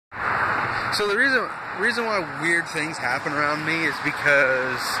So the reason why weird things happen around me is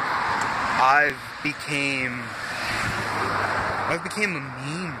because I've became a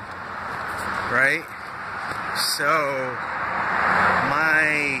meme, right? So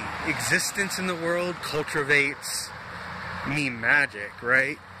my existence in the world cultivates meme magic,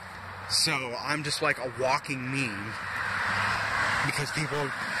 right? So I'm just like a walking meme because people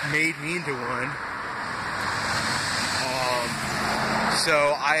made me into one.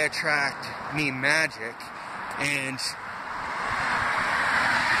 So I attract meme magic, and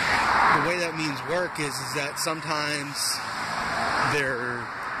the way that memes work is that sometimes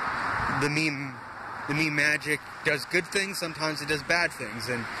the meme magic does good things, sometimes it does bad things,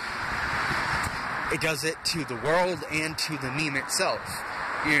 and it does it to the world and to the meme itself,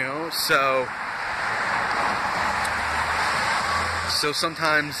 you know. So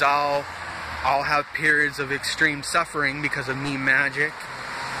sometimes I'll have periods of extreme suffering because of meme magic,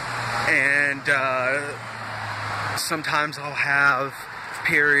 and sometimes I'll have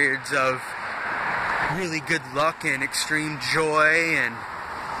periods of really good luck and extreme joy, and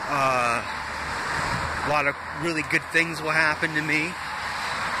a lot of really good things will happen to me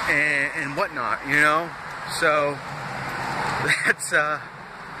and whatnot, you know. So that's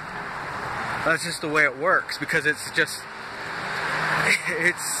just the way it works, because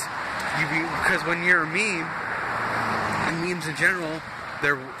because when you're a meme, and memes in general,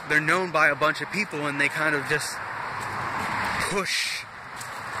 they're known by a bunch of people, and they kind of just push,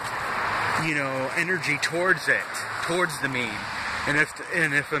 you know, energy towards the meme. And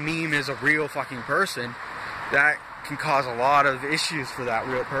if a meme is a real fucking person, that can cause a lot of issues for that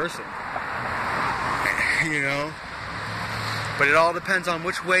real person, you know. But it all depends on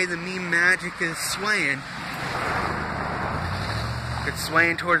which way the meme magic is swaying. If it's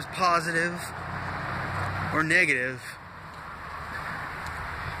swaying towards positive or negative.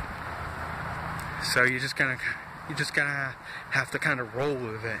 So you just gotta have to kind of roll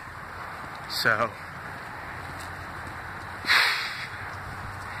with it. So,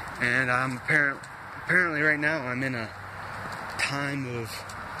 and I'm apparently right now I'm in a time of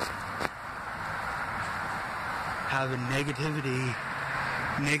having negative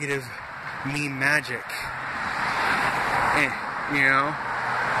meme magic, you know.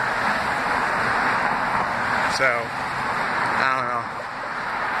 So I don't know,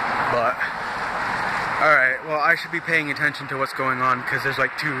 but alright, well, I should be paying attention to what's going on, because there's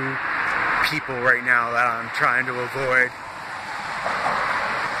like 2 people right now that I'm trying to avoid.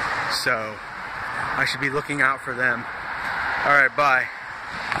 So I should be looking out for them. Alright, bye.